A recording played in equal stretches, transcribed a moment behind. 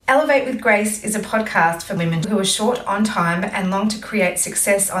Elevate with Grace is a podcast for women who are short on time and long to create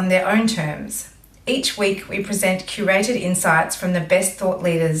success on their own terms. Each week, we present curated insights from the best thought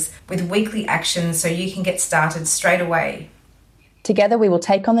leaders with weekly actions so you can get started straight away. Together, we will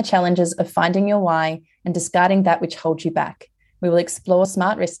take on the challenges of finding your why and discarding that which holds you back. We will explore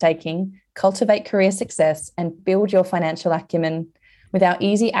smart risk-taking, cultivate career success, and build your financial acumen. With our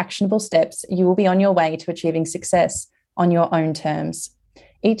easy, actionable steps, you will be on your way to achieving success on your own terms.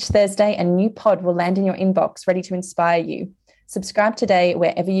 Each Thursday, a new pod will land in your inbox ready to inspire you. Subscribe today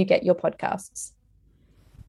wherever you get your podcasts.